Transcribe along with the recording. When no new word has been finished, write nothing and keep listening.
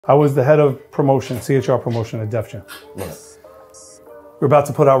I was the head of promotion, CHR promotion at Def Jam. Yes. We're about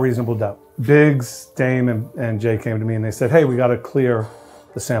to put out Reasonable Doubt. Biggs, Dame, and Jay came to me and they said, hey, we got to clear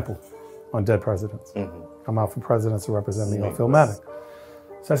the sample on Dead Presidents. I'm out for presidents to represent me on Filmatic.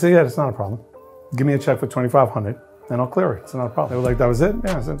 So I said, yeah, that's not a problem. Give me a check for $2,500 and I'll clear it. It's not a problem. They were like, that was it?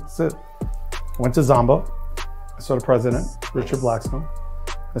 Yeah, I said, that's it. I went to Zombo. I saw the president, Richard Blackstone.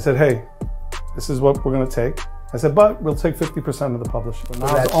 I said, hey, this is what we're going to take. I said, but we'll take 50% of the publishing.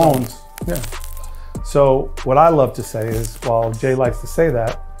 Nas owns, yeah. So what I love to say is, while Jay likes to say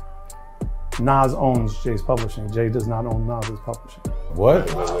that, Nas owns Jay's publishing. Jay does not own Nas's publishing. What?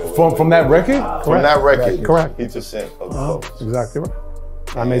 From that record? Correct. From that record, correct. 50% of the publishing. Exactly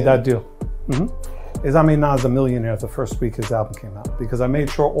right. I made that deal. I made Nas a millionaire the first week his album came out because I made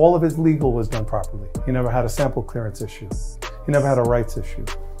sure all of his legal was done properly. He never had a sample clearance issue. He never had a rights issue.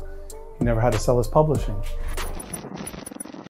 He never had to sell his publishing.